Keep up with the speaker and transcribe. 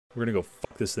We're gonna go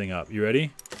fuck this thing up. You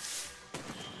ready?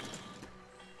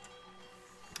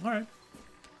 Alright.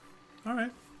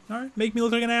 Alright. Alright. Make me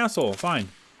look like an asshole. Fine.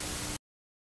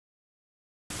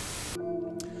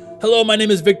 Hello, my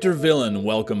name is Victor Villain.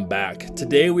 Welcome back.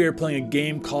 Today we are playing a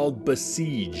game called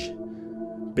Besiege.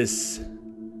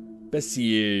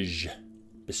 Besiege.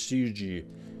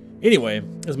 Anyway,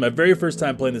 this is my very first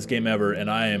time playing this game ever, and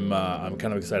I'm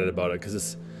kind of excited about it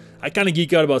because I kind of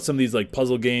geek out about some of these like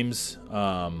puzzle games,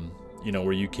 you know,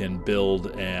 where you can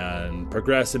build and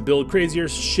progress and build crazier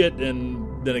shit,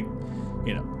 and then,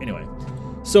 you know, anyway.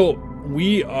 So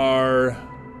we are.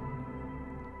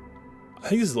 I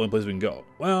think this is the only place we can go.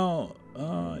 Well,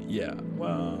 yeah.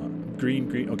 Well,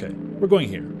 green. Okay, we're going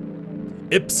here.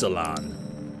 Ypsilon.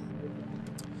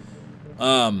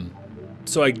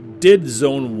 So I did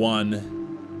zone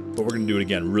 1, but we're gonna do it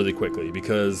again really quickly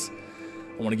because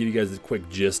I want to give you guys a quick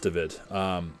gist of it.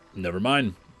 Never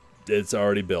mind, it's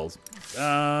already built.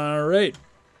 All right.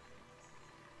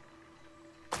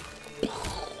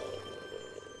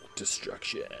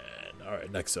 Destruction. All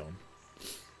right, next zone.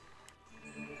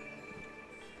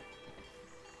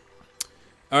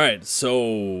 All right,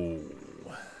 so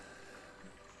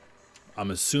I'm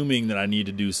assuming that I need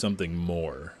to do something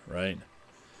more, right?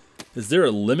 Is there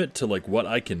a limit to like what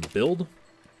I can build?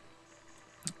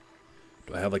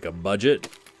 Do I have like a budget?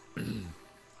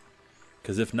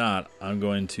 Because if not, I'm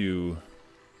going to...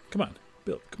 Come on,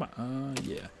 build, come on.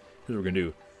 Yeah, here's what we're gonna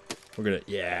do. We're gonna,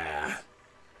 yeah,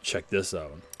 check this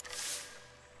out.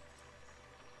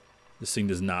 This thing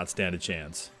does not stand a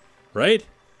chance. Right?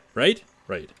 Right?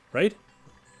 Right? Right?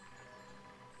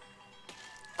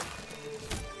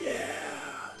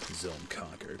 Zone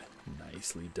conquered.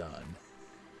 Nicely done.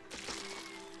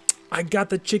 I got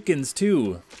the chickens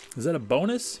too. Is that a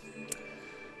bonus?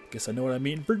 Guess I know what I'm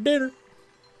eating for dinner.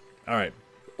 Alright.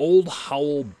 Old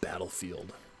Howl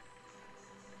Battlefield.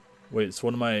 Wait, it's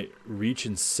one of my reach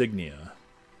insignia.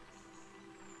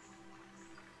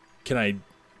 Can I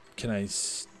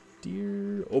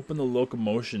steer? Open the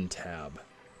locomotion tab.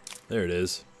 There it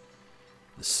is.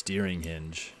 The steering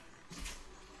hinge.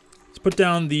 Let's put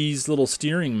down these little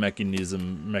steering mechanisms,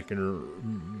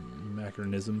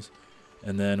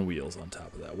 and then wheels on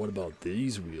top of that. What about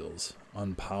these wheels?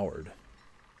 Unpowered.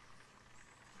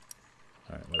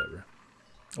 Alright, whatever.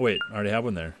 Oh, wait, I already have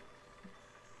one there.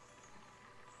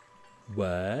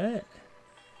 What?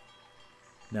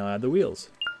 Now add the wheels.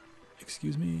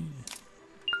 Excuse me.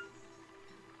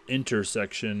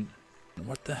 Intersection.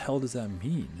 What the hell does that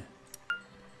mean?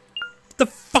 What the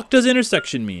fuck does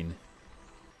intersection mean?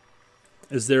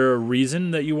 Is there a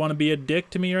reason that you want to be a dick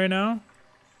to me right now?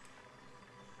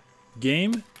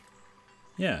 Game?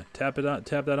 Yeah, tap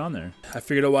that on there. I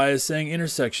figured out why I was saying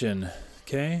intersection.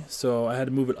 Okay, so I had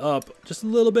to move it up just a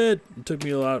little bit. It took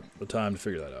me a lot of time to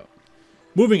figure that out.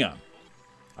 Moving on.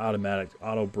 Automatic,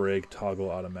 auto brake,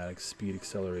 toggle, automatic speed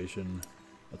acceleration.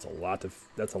 That's a lot to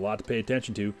pay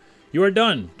attention to. You are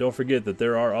done. Don't forget that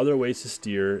there are other ways to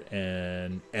steer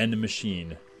and end a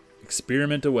machine.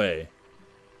 Experiment away.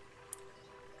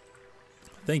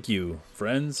 Thank you,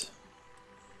 friends.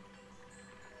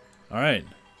 Alright.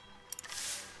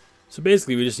 So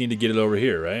basically we just need to get it over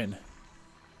here, right?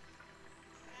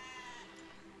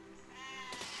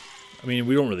 I mean,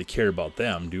 we don't really care about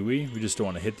them, do we? We just don't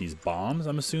want to hit these bombs,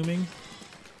 I'm assuming.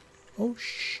 Oh,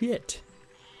 shit.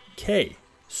 Okay.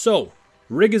 So,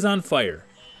 rig is on fire.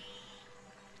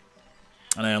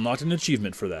 And I unlocked an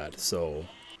achievement for that, so...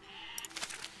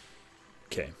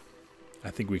 Okay.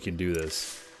 I think we can do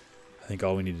this. I think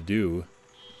all we need to do,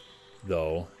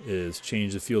 though, is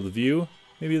change the field of view.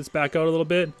 Maybe let's back out a little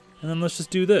bit, and then let's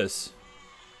just do this.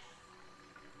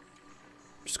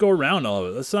 Just go around all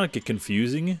of it. Let's not get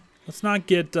confusing. Let's not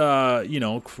get, you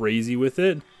know, crazy with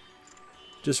it.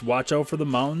 Just watch out for the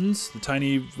mountains, the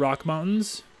tiny rock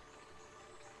mountains.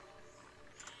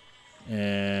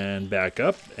 And back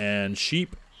up, and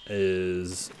sheep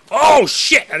is... Oh,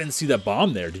 shit! I didn't see that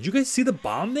bomb there. Did you guys see the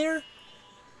bomb there?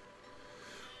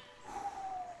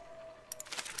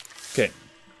 Okay,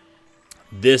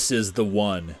 this is the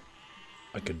one.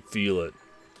 I can feel it.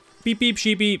 Beep, beep,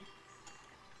 sheep, beep.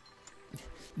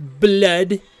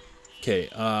 Blood. Okay,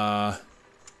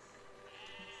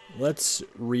 let's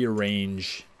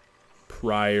rearrange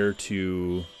prior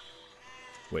to...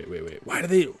 Wait. Why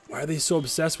are they so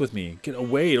obsessed with me? Get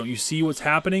away. Don't you see what's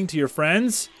happening to your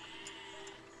friends?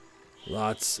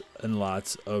 Lots and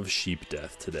lots of sheep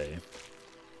death today.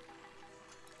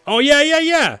 Oh,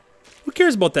 yeah. Who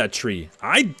cares about that tree?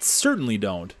 I certainly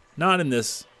don't. Not in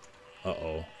this.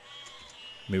 Uh-oh.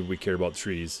 Maybe we care about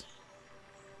trees.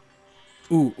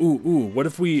 Ooh. What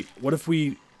if we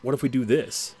do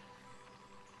this?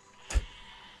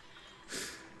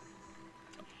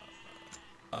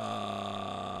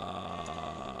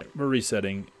 we're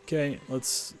resetting. Okay,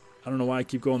 let's. I don't know why I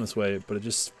keep going this way, but it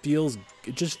just feels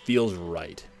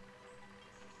right.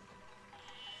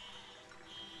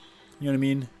 You know what I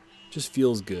mean? Just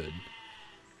feels good.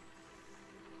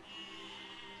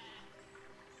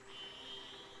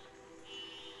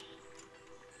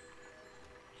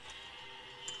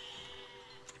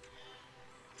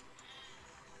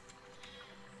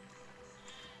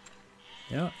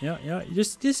 Yeah.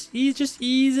 Just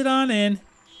ease it on in.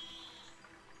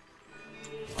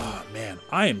 Oh man,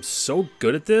 I am so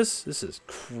good at this. This is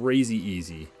crazy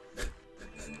easy.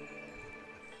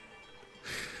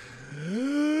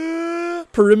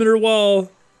 Perimeter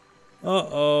wall.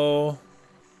 Uh-oh.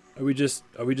 Are we just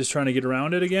trying to get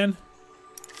around it again?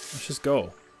 Let's just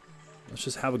go. Let's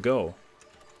just have a go.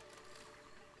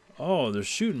 Oh, they're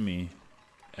shooting me.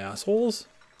 Assholes?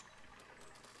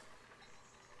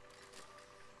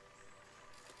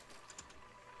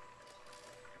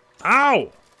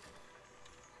 Ow!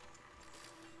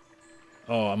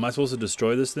 Oh, am I supposed to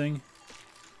destroy this thing?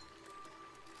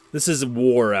 This is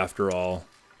war after all.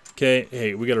 Okay,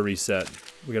 hey, we gotta reset.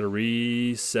 We gotta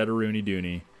reset a Rooney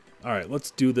Dooney. Alright,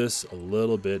 let's do this a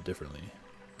little bit differently.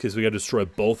 Because we gotta destroy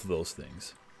both of those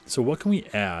things. So what can we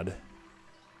add?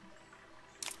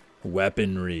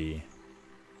 Weaponry.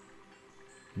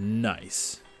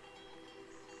 Nice.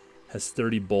 Has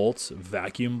 30 bolts,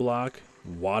 vacuum block,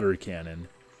 water cannon,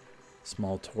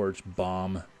 small torch,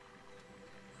 bomb,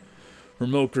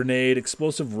 remote grenade,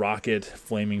 explosive rocket,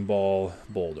 flaming ball,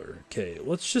 boulder. Okay,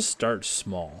 let's just start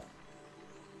small.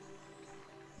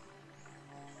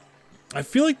 I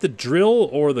feel like the drill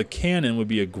or the cannon would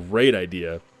be a great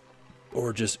idea.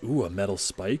 Or just, ooh, a metal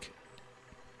spike.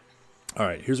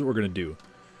 Alright, here's what we're going to do.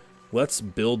 Let's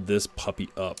build this puppy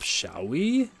up, shall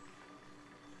we?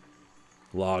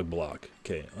 Log block.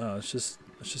 Okay, let's just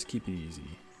keep it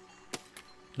easy.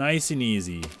 Nice and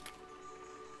easy.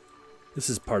 This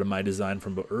is part of my design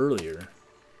from earlier.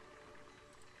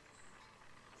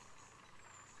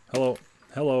 Hello.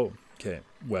 Hello. Okay,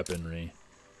 weaponry.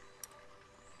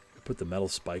 Put the metal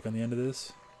spike on the end of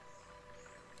this.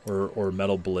 Or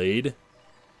metal blade.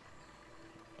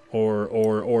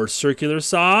 Or circular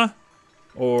saw.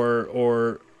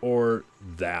 Or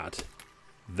that.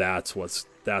 That's what's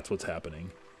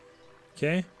happening.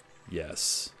 Okay?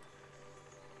 Yes.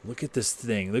 Look at this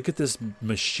thing. Look at this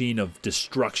machine of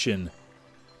destruction.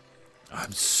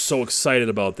 I'm so excited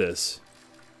about this.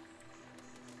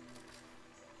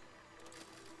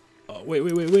 Oh,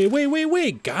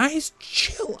 wait, guys,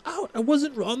 chill out. I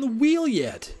wasn't on the wheel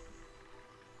yet.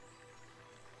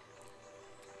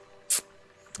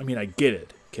 I mean, I get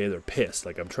it. Okay, they're pissed.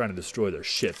 Like, I'm trying to destroy their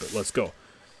shit, but let's go.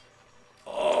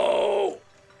 Oh,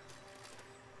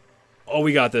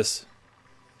 we got this.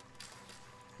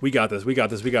 We got this.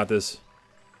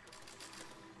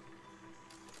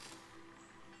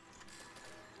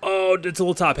 Oh, it's a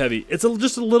little top heavy. It's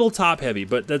just a little top heavy,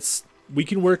 but that's, we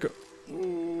can work.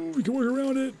 Ooh, we can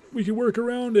work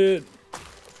around it.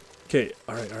 Okay.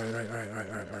 All right.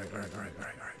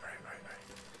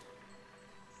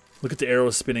 Look at the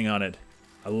arrows spinning on it.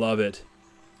 I love it.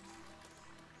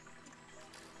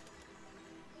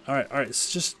 All right.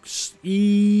 It's just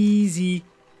easy.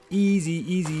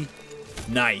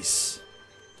 Nice.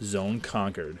 Zone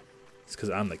conquered. It's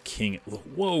because I'm the king.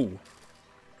 Whoa.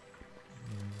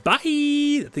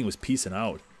 Bye. That thing was peacing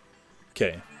out.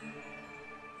 Okay.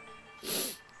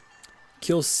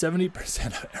 Kills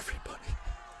 70% of everybody.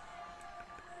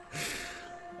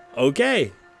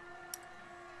 Okay.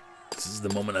 This is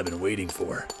the moment I've been waiting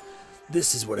for.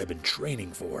 This is what I've been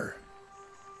training for.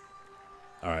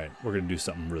 Alright, we're going to do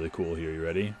something really cool here. You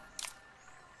ready?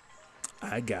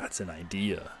 I got an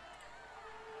idea.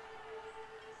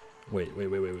 Wait.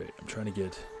 I'm trying to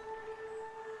get...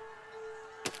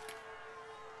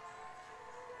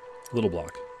 Little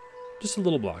block. Just a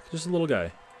little block. Just a little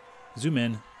guy. Zoom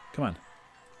in. Come on.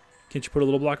 Can't you put a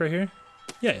little block right here?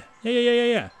 Yeah.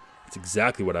 That's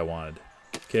exactly what I wanted.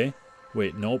 Okay.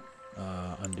 Wait, nope.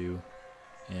 Undo.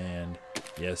 And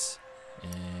yes.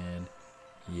 And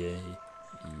yay.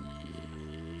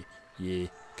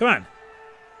 Come on.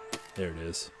 There it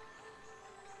is.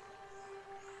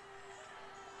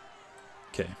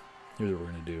 Okay. Here's what we're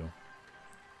going to do.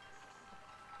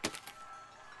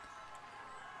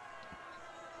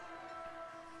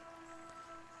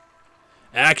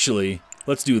 Actually,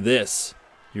 let's do this.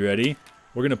 You ready?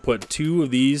 We're going to put 2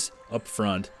 of these up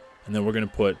front, and then we're going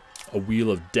to put a wheel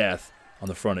of death on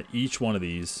the front of each one of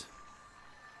these.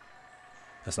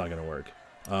 That's not going to work.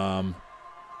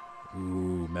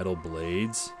 Ooh, metal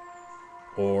blades.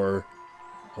 Or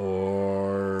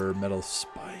metal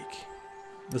spike.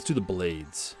 Let's do the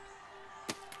blades.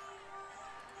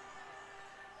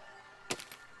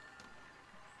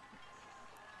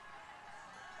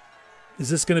 Is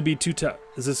this going to be too tough?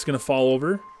 Is this going to fall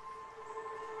over?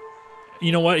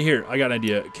 You know what? Here, I got an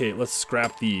idea. Okay, let's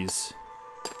scrap these.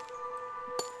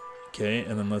 Okay,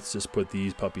 and then let's just put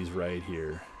these puppies right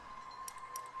here.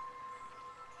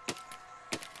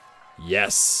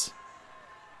 Yes!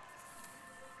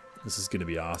 This is going to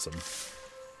be awesome.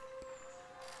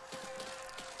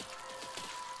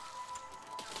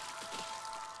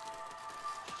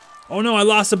 Oh no, I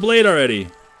lost a blade already.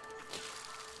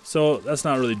 So that's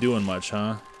not really doing much,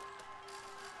 huh?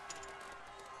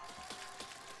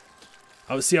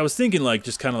 I was thinking like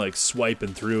just kind of like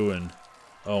swiping through and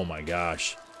oh my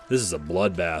gosh. This is a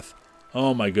bloodbath.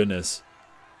 Oh my goodness.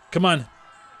 Come on.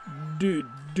 Do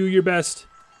your best.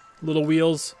 Little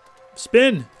wheels.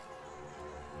 Spin.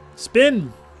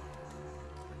 Spin.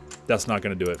 That's not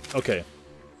going to do it. Okay.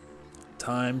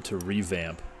 Time to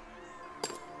revamp.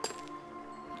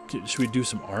 Should we do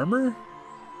some armor?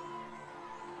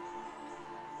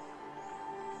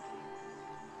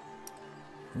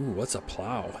 Ooh, what's a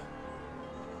plow?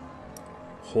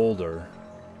 Holder.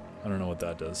 I don't know what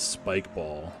that does. Spike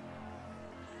ball.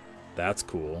 That's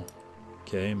cool.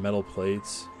 Okay, metal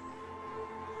plates.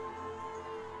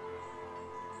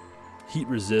 Heat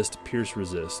resist, pierce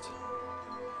resist.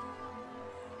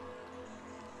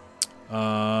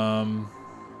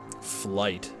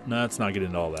 Flight. No, let's not get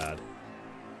into all that.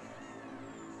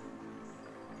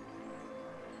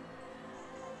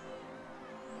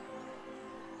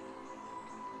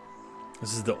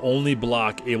 This is the only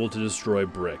block able to destroy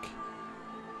brick.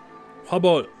 How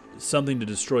about something to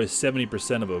destroy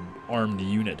 70% of an armed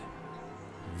unit?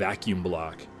 Vacuum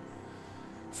block.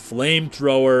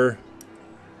 Flamethrower.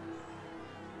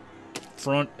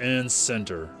 Front and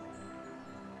center.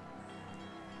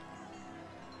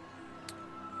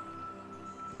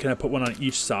 Can I put one on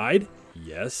each side?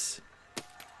 Yes.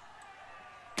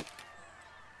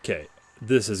 Okay,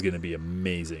 this is going to be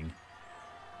amazing.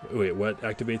 Wait, what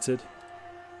activates it?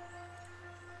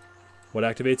 What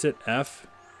activates it? F.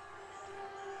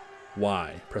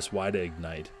 Y. Press Y to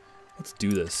ignite. Let's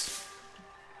do this.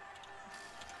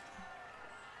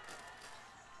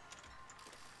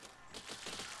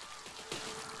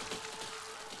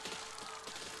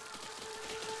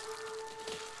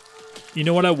 You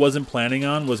know what I wasn't planning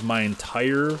on was my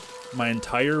entire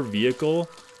vehicle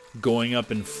going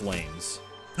up in flames.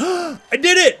 I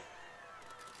did it!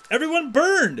 Everyone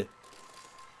burned!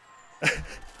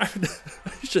 I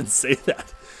shouldn't say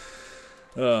that.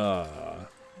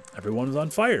 Everyone was on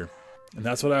fire. And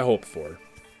that's what I hoped for.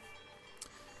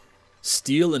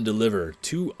 Steal and deliver.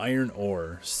 2 iron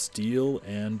ore. Steal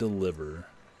and deliver.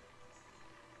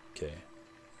 Okay.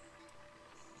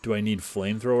 Do I need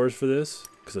flamethrowers for this?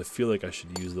 Because I feel like I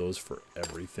should use those for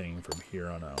everything from here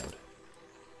on out.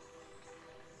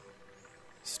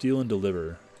 Steal and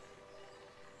deliver.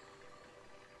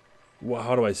 Well,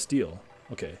 how do I steal?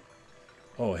 Okay.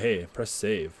 Oh, hey, press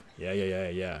save.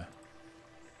 Yeah.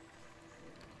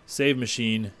 Save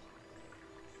machine.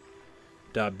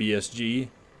 .bsg.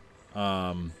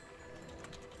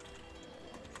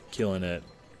 Killing it.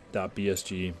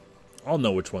 .bsg. I'll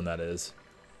know which one that is.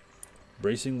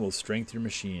 Bracing will strengthen your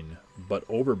machine, but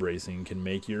overbracing can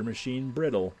make your machine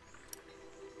brittle.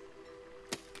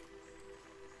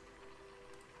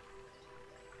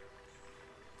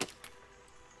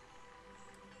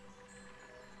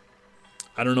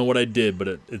 I don't know what I did, but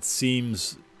it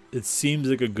seems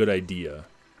like a good idea.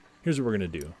 Here's what we're gonna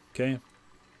do, okay?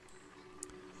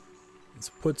 Let's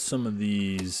put some of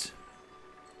these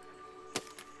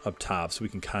up top so we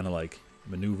can kind of like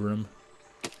maneuver them.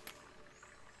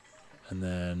 And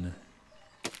then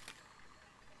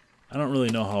I don't really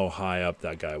know how high up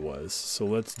that guy was, so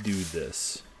let's do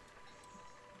this.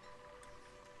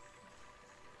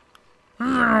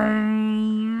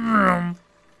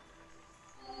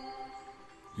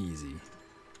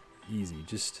 Easy,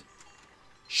 just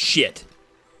shit.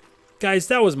 Guys,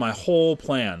 that was my whole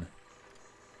plan.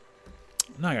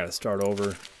 Now I gotta start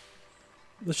over.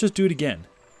 Let's just do it again.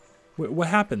 What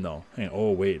happened though? Hang on.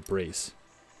 Oh wait, brace.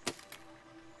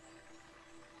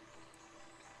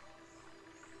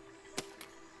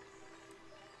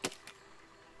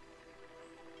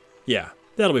 Yeah,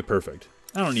 that'll be perfect.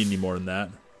 I don't need any more than that.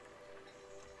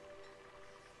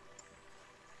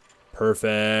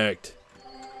 Perfect.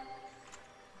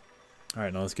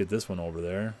 Alright, now let's get this one over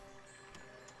there.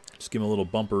 Just give him a little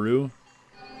bumperoo.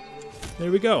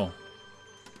 There we go.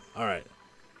 Alright.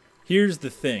 Here's the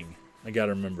thing I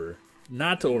gotta remember.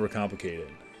 Not to overcomplicate it.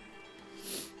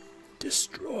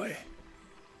 Destroy.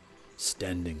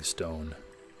 Standing stone.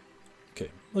 Okay,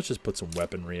 let's just put some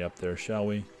weaponry up there, shall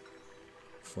we?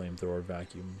 Flamethrower,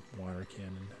 vacuum, water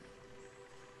cannon.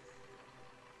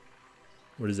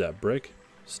 What is that? Brick?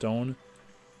 Stone?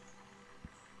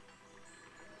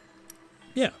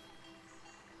 Yeah.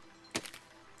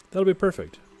 That'll be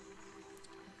perfect.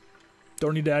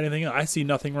 Don't need to add anything. I see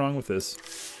nothing wrong with this.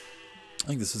 I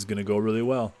think this is going to go really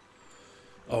well.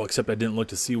 Oh, except I didn't look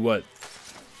to see what...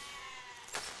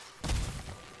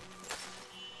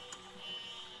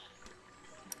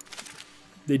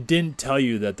 They didn't tell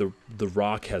you that the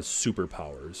rock has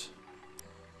superpowers.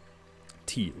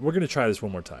 T. We're going to try this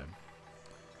one more time.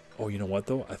 Oh, you know what,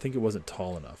 though? I think it wasn't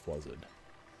tall enough, was it?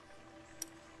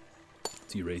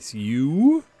 Let's erase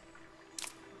you.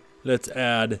 Let's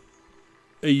add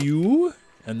a U.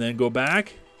 And then go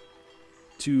back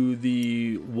to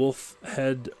the wolf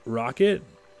head rocket.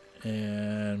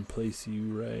 And place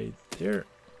you right there.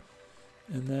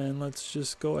 And then let's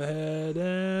just go ahead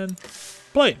and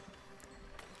play.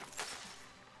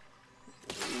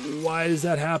 Why is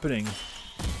that happening?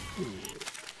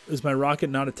 Is my rocket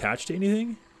not attached to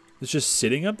anything? It's just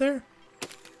sitting up there?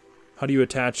 How do you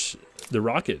attach the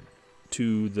rocket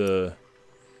to the...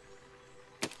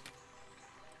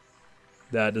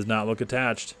 That does not look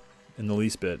attached in the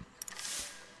least bit.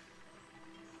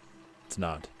 It's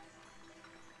not.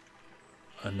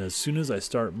 And as soon as I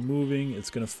start moving,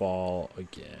 it's gonna fall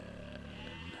again.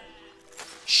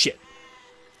 Shit.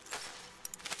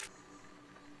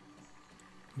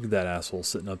 Look at that asshole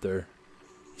sitting up there.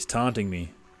 He's taunting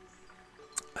me.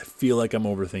 I feel like I'm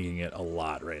overthinking it a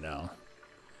lot right now.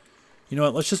 You know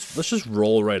what? Let's just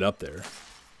roll right up there.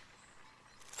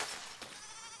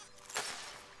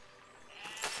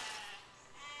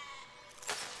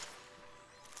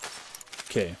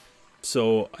 Okay.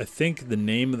 So I think the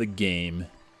name of the game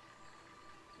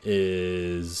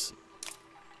is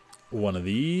one of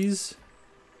these.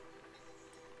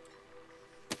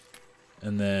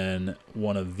 And then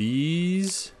one of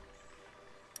these.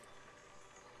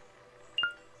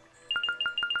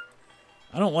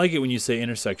 I don't like it when you say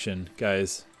intersection,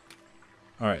 guys.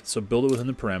 Alright, so build it within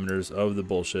the parameters of the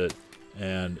bullshit.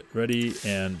 And ready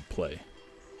and play.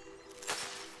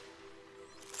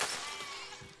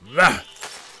 Ah!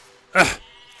 Ah!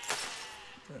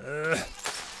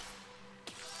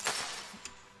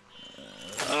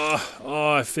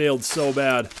 Oh, I failed so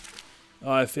bad.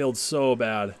 Oh, I failed so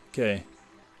bad. Okay.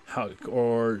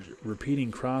 Or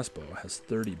repeating crossbow has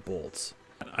 30 bolts.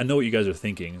 I know what you guys are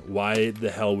thinking. Why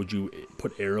the hell would you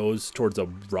put arrows towards a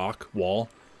rock wall?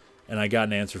 And I got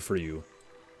an answer for you.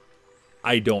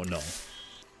 I don't know.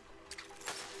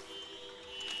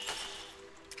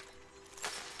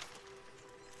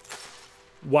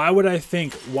 Why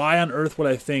on earth would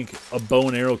I think a bow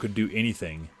and arrow could do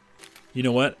anything? You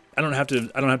know what? I don't have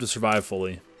to survive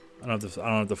fully. I don't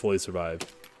have to fully survive.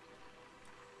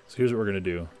 So here's what we're gonna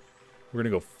do. We're gonna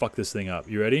go fuck this thing up.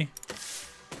 You ready?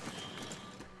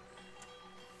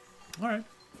 Alright.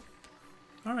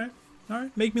 Alright.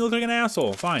 Alright. Make me look like an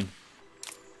asshole. Fine.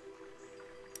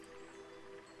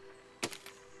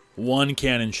 One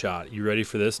cannon shot. You ready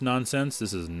for this nonsense?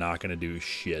 This is not gonna do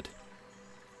shit.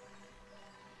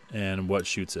 And what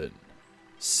shoots it?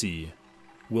 C.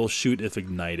 Will shoot if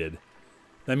ignited.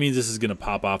 That means this is gonna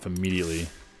pop off immediately.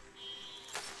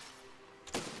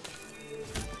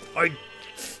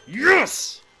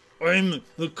 Yes! I'm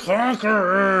the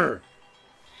conqueror!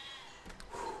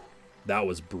 That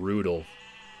was brutal.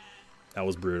 That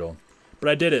was brutal. But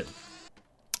I did it.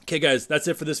 Okay, guys, that's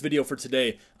it for this video for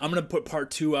today. I'm going to put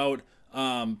part 2 out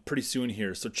pretty soon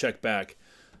here, so check back.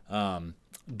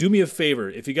 Do me a favor.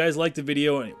 If you guys like the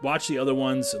video and watch the other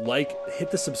ones,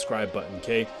 hit the subscribe button,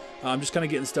 okay? I'm just kind of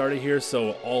getting started here,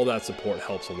 so all that support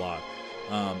helps a lot.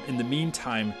 In the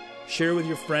meantime, share with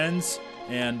your friends,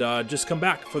 and just come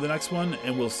back for the next one,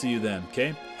 and we'll see you then,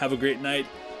 okay? Have a great night.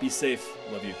 Be safe.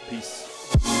 Love you. Peace.